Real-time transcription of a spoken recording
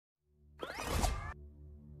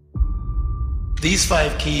These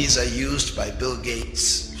 5 keys are used by Bill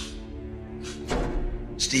Gates,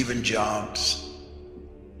 Stephen Jobs.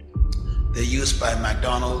 They're used by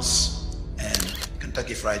McDonald's and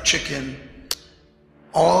Kentucky Fried Chicken.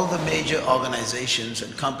 All the major organizations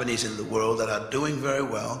and companies in the world that are doing very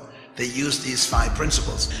well, they use these 5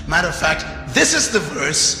 principles. Matter of fact, this is the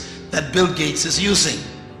verse that Bill Gates is using.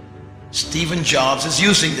 Stephen Jobs is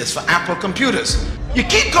using this for Apple computers. You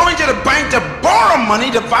keep going to the bank to borrow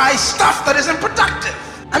money to buy stuff that isn't productive.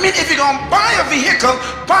 I mean, if you're going to buy a vehicle,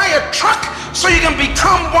 buy a truck so you can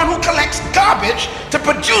become one who collects garbage to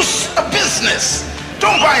produce a business.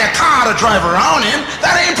 Don't buy a car to drive around in.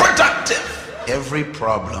 That ain't productive. Every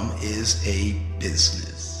problem is a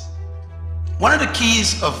business. One of the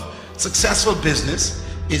keys of successful business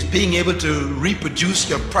is being able to reproduce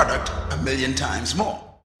your product 1,000,000 times more.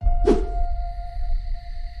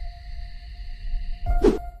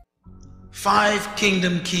 5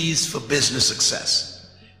 kingdom keys for business success.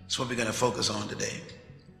 That's what we're going to focus on today.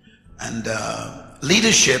 And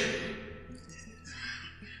leadership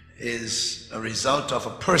is a result of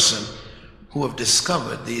a person who have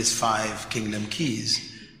discovered these 5 kingdom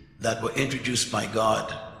keys that were introduced by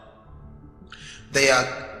God. They are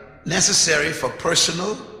necessary for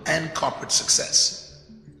personal and corporate success.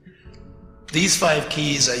 These 5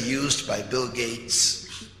 keys are used by Bill Gates,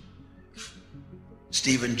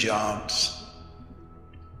 Stephen Jobs.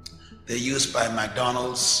 They're used by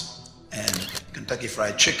McDonald's and Kentucky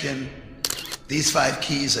Fried Chicken. These 5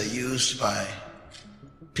 keys are used by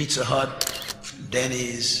Pizza Hut,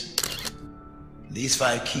 Denny's. These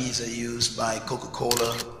 5 keys are used by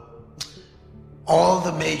Coca-Cola. All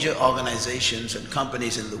the major organizations and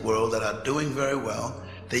companies in the world that are doing very well,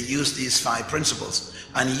 they use these 5 principles.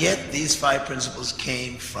 And yet these 5 principles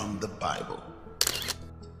came from the Bible.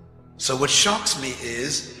 So what shocks me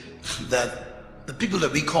is that the people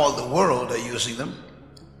that we call the world are using them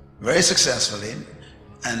very successfully,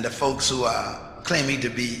 and the folks who are claiming to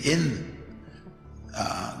be in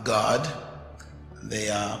God, they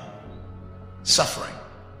are suffering,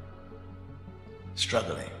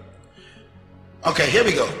 struggling. Okay, here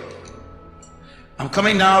we go. I'm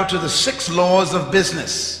coming now to the 6 laws of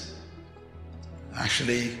business.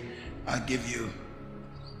 Actually, I'll give you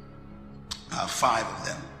 5 of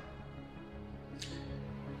them.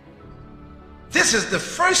 This is the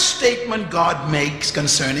first statement God makes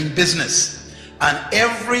concerning business, and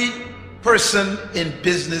every person in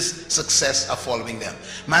business success are following them.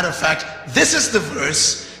 Matter of fact, this is the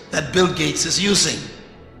verse that Bill Gates is using.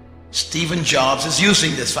 Stephen Jobs is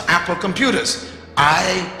using this for Apple computers.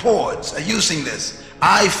 iPods are using this.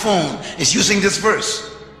 iPhone is using this verse.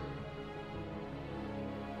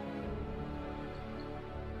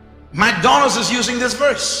 McDonald's is using this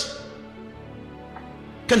verse.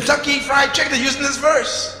 Kentucky Fried Chicken is using this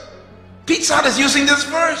verse. Pizza Hut is using this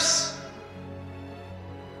verse.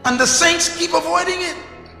 And the saints keep avoiding it.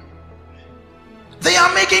 They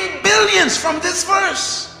are making billions from this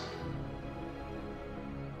verse.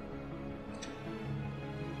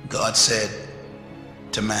 God said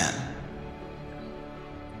to man,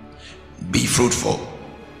 be fruitful.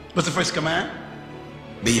 What's the first command?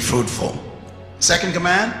 Be fruitful. Second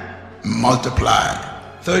command, multiply.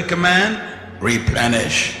 Third command,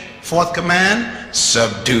 replenish. Fourth command,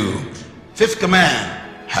 subdue. Fifth command,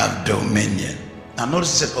 have dominion. Now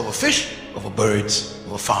notice it says over fish, over birds,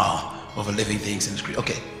 over fowl, over living things in the creation.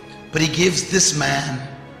 Okay, but he gives this man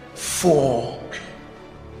 5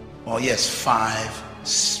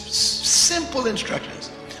 simple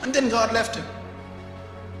instructions, and then God left him.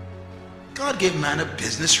 God gave man a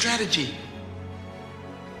business strategy.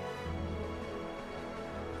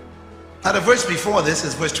 Now the verse before this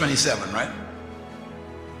is verse 27, right?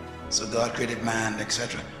 So God created man,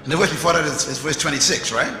 etc. And the verse before that is verse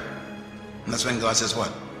 26, right? And that's when God says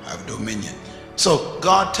what? Have dominion. So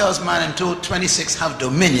God tells man in 26 have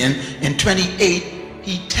dominion. In 28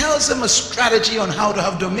 he tells him a strategy on how to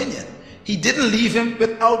have dominion. He didn't leave him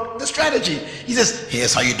without the strategy. He says,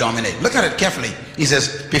 here's how you dominate. Look at it carefully. He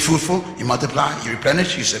says, be fruitful, you multiply, you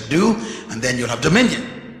replenish, you subdue, and then you'll have dominion.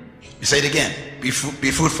 You say it again. Be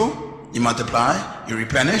fruitful, you multiply, you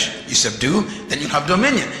replenish, you subdue, then you'll have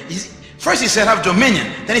dominion. First he said have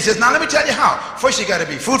dominion. Then he says, now let me tell you how. First you got to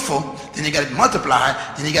be fruitful, then you got to multiply,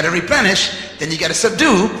 then you got to replenish, then you got to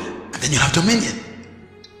subdue, and then you'll have dominion.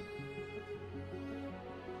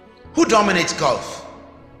 Who dominates golf?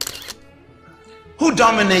 Who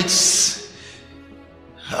dominates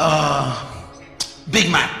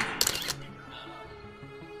Big Mac?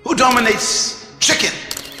 Who dominates chicken?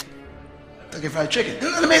 Kentucky Fried Chicken.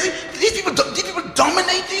 Isn't that amazing? These people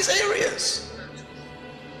dominate these areas.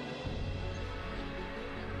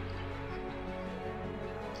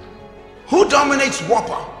 Who dominates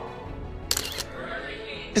Whopper?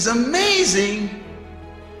 It's amazing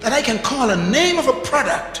that I can call a name of a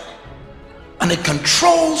product and it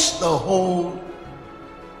controls the whole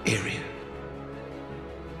area.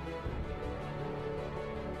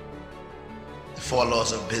 The 4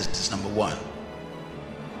 laws of business. Number 1,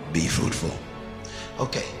 be fruitful.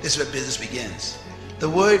 Okay, this is where business begins. The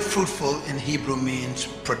word fruitful in Hebrew means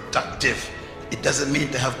productive. It doesn't mean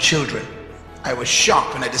to have children. I was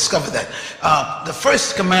shocked when I discovered that. The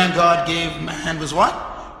first command God gave man was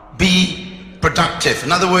what? Be productive.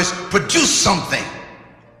 In other words, produce something.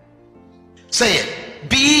 Say it.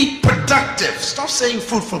 Be productive. Stop saying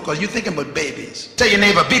fruitful because you're thinking about babies. Tell your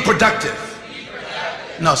neighbor, be productive. Be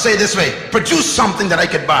productive. No, say it this way. Produce something that I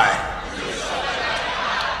could buy.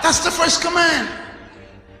 That's the first command.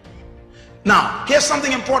 Now, here's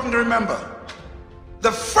something important to remember.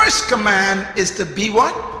 The first command is to be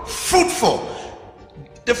what? Fruitful.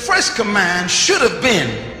 The first command should have been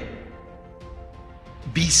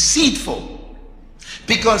be seedful,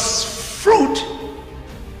 because fruit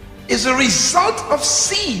is a result of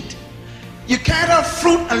seed. You can't have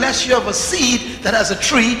fruit unless you have a seed that has a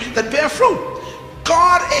tree that bears fruit.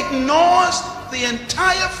 God ignores the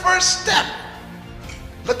entire first step.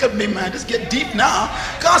 Look at me, man, just get deep now.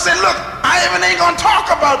 God said, look, I even ain't gonna talk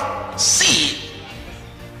about seed.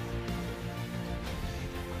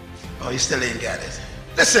 Oh, you still ain't got it.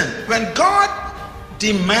 Listen, when God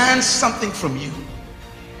demands something from you,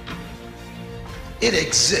 it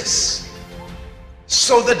exists.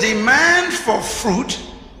 So the demand for fruit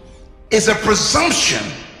is a presumption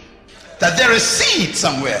that there is seed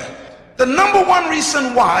somewhere. The number 1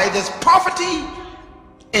 reason why there's poverty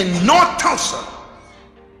in North Tulsa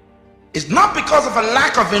is not because of a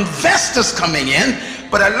lack of investors coming in,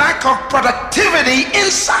 but a lack of productivity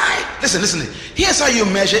inside. Listen. Here's how you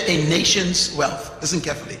measure a nation's wealth. Listen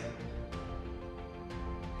carefully.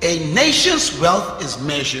 A nation's wealth is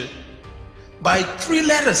measured by 3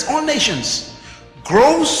 letters, all nations.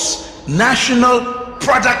 Gross national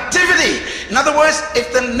productivity. In other words,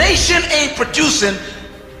 if the nation ain't producing,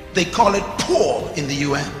 they call it poor in the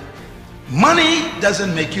UN. Money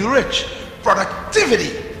doesn't make you rich.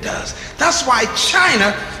 Productivity does. That's why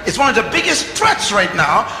China is one of the biggest threats right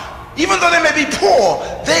now. Even though they may be poor,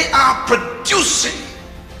 they are producing.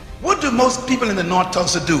 What do most people in the North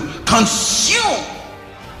Tulsa do? Consume.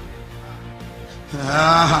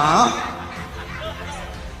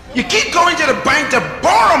 You keep going to the bank to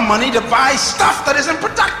borrow money to buy stuff that isn't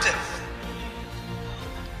productive.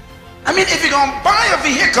 I mean, if you're going to buy a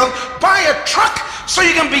vehicle, buy a truck so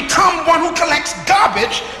you can become one who collects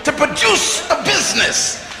garbage to produce a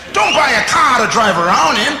business. Don't buy a car to drive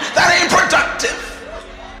around in. That ain't productive.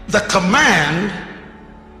 The command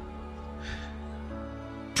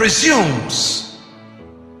presumes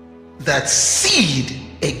that seed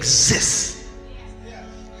exists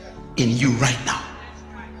in you right now.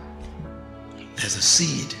 There's a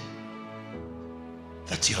seed.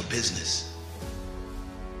 That's your business.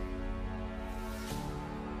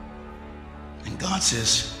 And God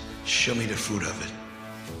says, show me the fruit of it.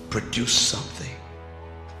 Produce something.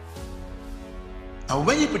 Now,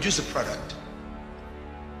 when you produce a product,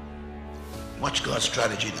 watch God's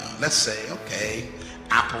strategy now. Let's say, okay,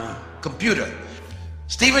 Apple computer.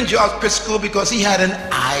 Stephen Jobs quit school because he had an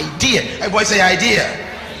idea. Everybody say idea.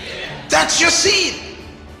 That's your seed.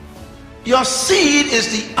 Your seed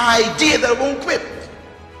is the idea that won't quit.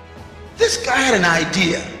 This guy had an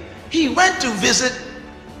idea. He went to visit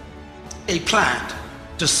a plant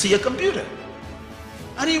to see a computer.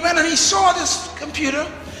 And he went and he saw this computer,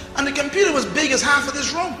 and the computer was big as half of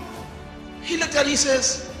this room. He looked at it, he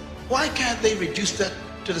says, why can't they reduce that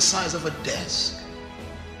to the size of a desk?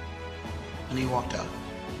 And he walked out.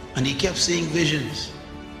 And he kept seeing visions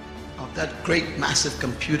of that great massive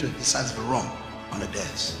computer the size of a room on a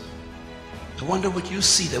desk. I wonder what you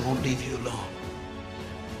see that won't leave you alone.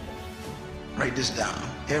 Write this down.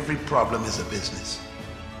 Every problem is a business.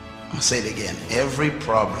 I'm going to say it again. Every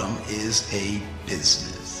problem is a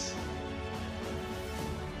business.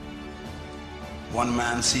 One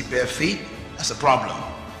man see bare feet, that's a problem.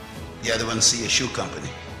 The other one see a shoe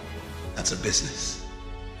company. That's a business.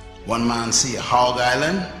 One man see a hog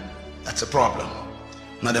island, that's a problem.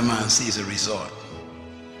 Another man sees a resort.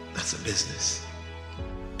 That's a business.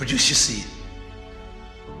 Produce your seed.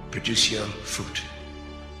 Produce your fruit.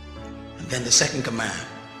 And then the second command,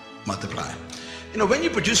 multiply. You know, when you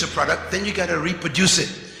produce a product, then you got to reproduce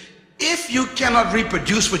it. If you cannot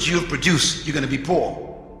reproduce what you've produced, you're going to be poor.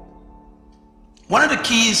 One of the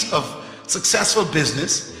keys of successful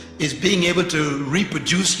business is being able to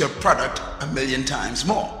reproduce your product 1,000,000 times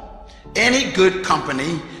more. Any good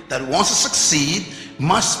company that wants to succeed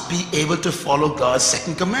must be able to follow God's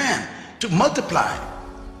second command, to multiply.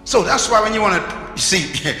 So that's why when you want to, you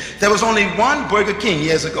see, there was only one Burger King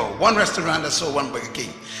years ago, one restaurant that sold one Burger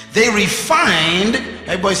King. They refined,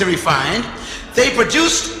 everybody say refined, they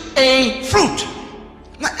produced a fruit.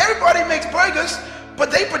 Now everybody makes burgers,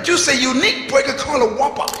 but they produce a unique burger called a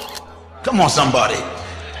Whopper. Come on somebody.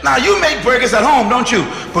 Now you make burgers at home, don't you?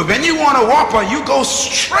 But when you want a Whopper, you go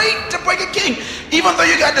straight to Burger King. Even though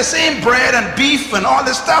you got the same bread and beef and all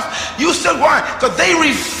this stuff, you still want it because they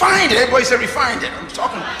refined it. Everybody say refined it. I'm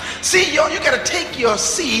talking. See, you got to take your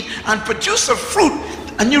seed and produce a fruit,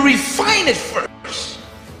 and you refine it first.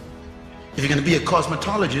 If you're going to be a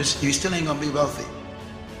cosmetologist, you still ain't going to be wealthy,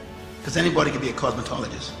 because anybody can be a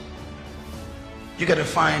cosmetologist. You got to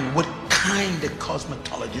find what kind of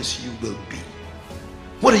cosmetologist you will be.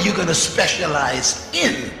 What are you going to specialize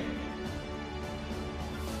in?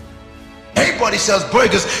 Everybody sells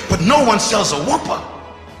burgers, but no one sells a Whopper.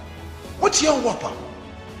 What's your Whopper?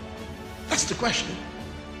 That's the question.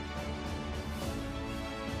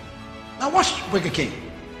 Now watch Burger King.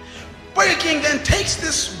 Burger King then takes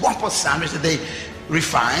this Whopper sandwich that they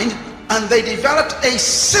refined, and they developed a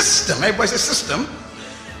system, everybody says system,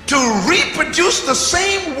 to reproduce the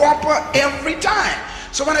same Whopper every time.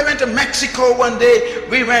 So when I went to Mexico one day,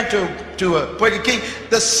 we went to Burger King,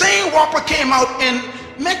 the same Whopper came out in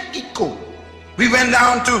Mexico. We went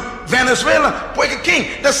down to Venezuela, Burger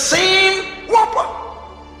King, the same Whopper.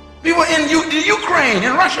 We were in Ukraine,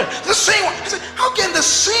 in Russia, the same one. I said, how can the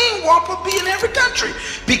same Whopper be in every country?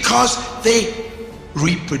 Because they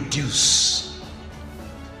reproduce.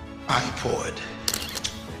 iPod.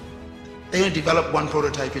 They only developed one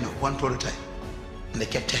prototype, one prototype. And they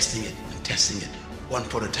kept testing it and testing it. One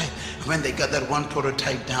prototype. And when they got that one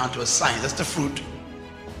prototype down to a science, that's the fruit,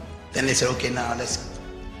 then they said, okay, now let's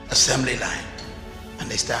assembly line. And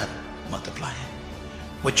they start multiplying.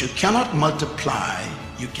 What you cannot multiply,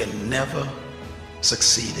 you can never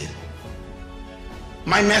succeed in.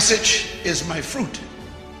 My message is my fruit.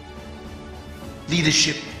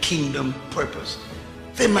 Leadership, kingdom, purpose.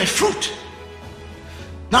 They're my fruit.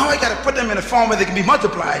 Now I got to put them in a form where they can be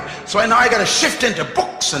multiplied. So now I got to shift into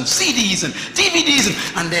books and CDs and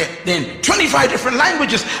DVDs and they're in 25 different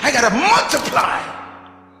languages. I got to multiply.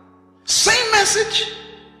 Same message.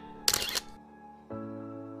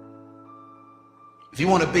 If you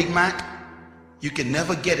want a Big Mac, you can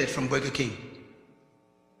never get it from Burger King.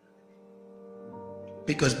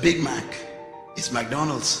 Because Big Mac is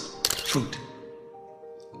McDonald's fruit.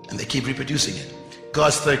 And they keep reproducing it.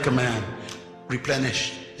 God's third command,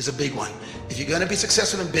 replenish, is a big one. If you're going to be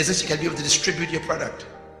successful in business, you got to be able to distribute your product.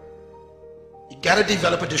 You got to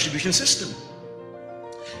develop a distribution system.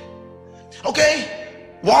 Okay,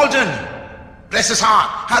 Walden, bless his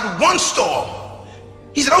heart, had one store.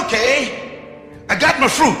 He said, okay, I got my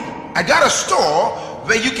fruit. I got a store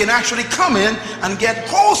where you can actually come in and get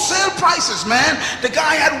wholesale prices, man. The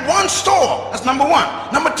guy had one store. That's number one.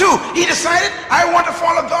 Number two, he decided, I want to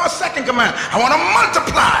follow God's second command. I want to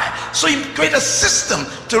multiply. So he created a system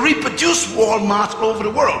to reproduce Walmart all over the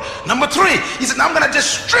world. Number three, he said, now I'm going to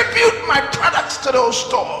distribute my products to those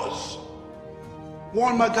stores.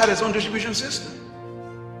 Walmart got his own distribution system.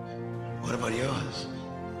 What about yours?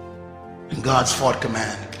 And God's fourth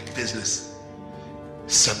command, business,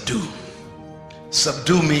 subdue.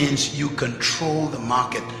 Subdue means you control the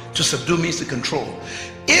market. To subdue means to control.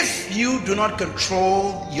 If you do not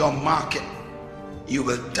control your market, you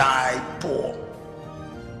will die poor.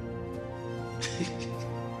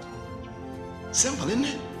 Simple, isn't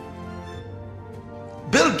it?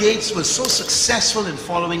 Bill Gates was so successful in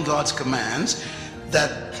following God's commands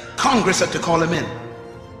that Congress had to call him in.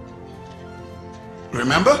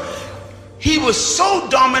 Remember? He was so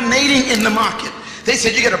dominating in the market. They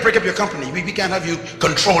said, you got to break up your company. We can't have you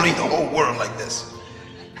controlling the whole world like this.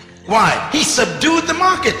 Why? He subdued the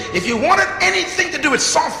market. If you wanted anything to do with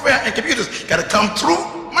software and computers, you got to come through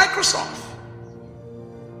Microsoft.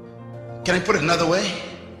 Can I put it another way?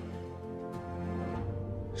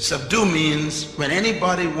 Subdue means when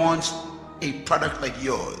anybody wants a product like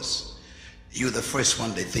yours, you're the first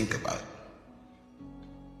one they think about.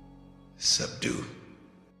 Subdue.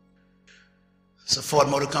 So Ford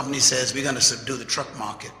Motor Company says we're going to subdue the truck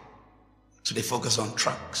market. So they focus on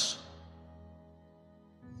trucks.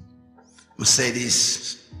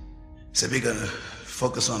 Mercedes said we're going to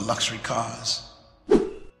focus on luxury cars.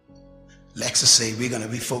 Lexus say we're going to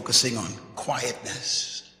be focusing on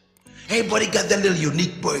quietness. Everybody got their little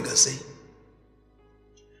unique burger, see?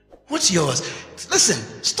 What's yours?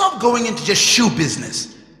 Listen, stop going into just shoe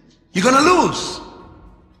business. You're going to lose.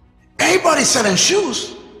 Everybody's selling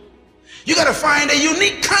shoes. You got to find a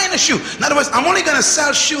unique kind of shoe. In other words, I'm only going to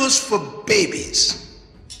sell shoes for babies.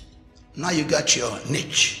 Now you got your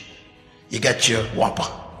niche. You got your whopper.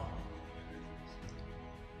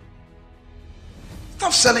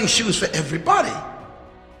 Stop selling shoes for everybody.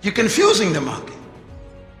 You're confusing the market.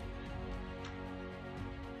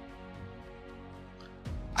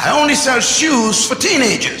 I only sell shoes for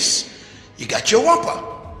teenagers. You got your whopper.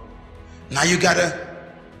 Now you got to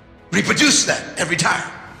reproduce that every time.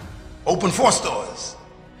 Open 4 stores.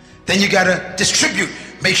 Then you got to distribute.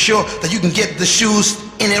 Make sure that you can get the shoes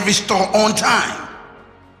in every store on time.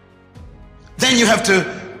 Then you have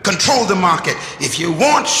to control the market. If you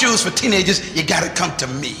want shoes for teenagers, you got to come to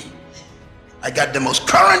me. I got the most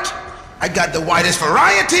current. I got the widest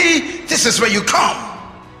variety. This is where you come.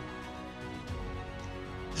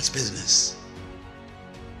 That's business.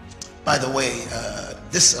 By the way,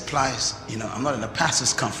 this applies, I'm not in a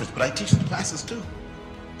pastor's conference, but I teach the pastors too.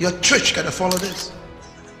 Your church got to follow this.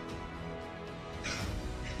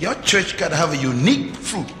 Your church got to have a unique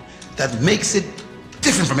fruit that makes it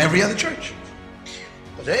different from every other church.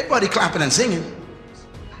 Because everybody clapping and singing.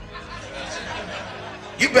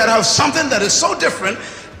 You better have something that is so different,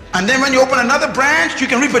 and then when you open another branch, you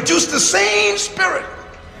can reproduce the same spirit.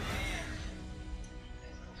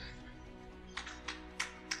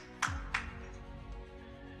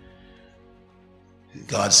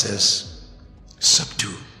 God says,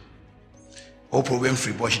 subdue. Oprah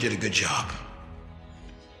Winfrey, boy, she did a good job.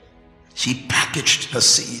 She packaged her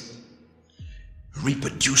seed,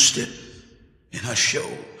 reproduced it in her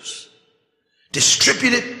shows,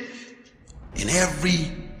 distributed in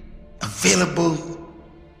every available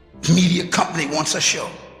media company wants a show.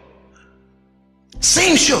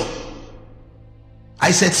 Same show.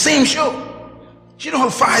 I said same show. She don't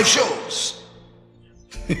have 5 shows.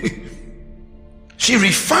 She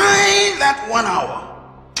refined that 1 hour.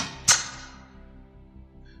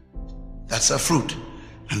 That's her fruit.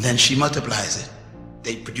 And then she multiplies it.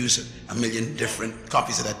 They produce 1 million different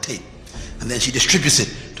copies of that tape. And then she distributes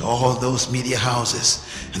it to all those media houses.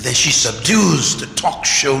 And then she subdues the talk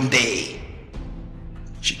show day.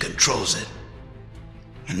 She controls it.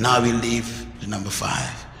 And now we leave to number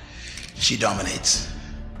 5. She dominates.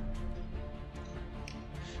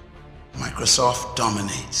 Microsoft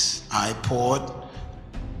dominates. iPod,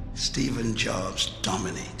 Stephen Jobs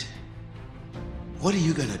dominate. What are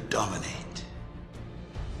you going to dominate?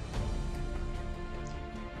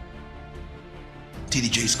 T.D.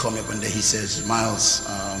 Jakes called me up one day. He says, Myles,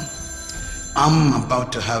 I'm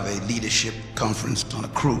about to have a leadership conference on a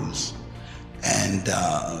cruise. And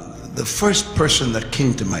the first person that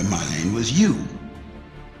came to my mind was you.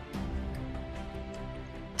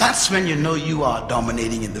 That's when you know you are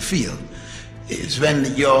dominating in the field. Is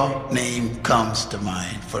when your name comes to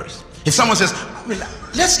mind first. If someone says,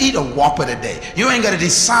 let's eat a Whopper today, you ain't got to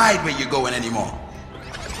decide where you're going anymore.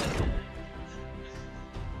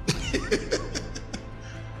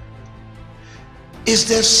 Is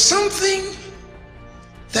there something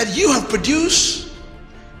that you have produced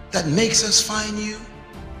that makes us find you?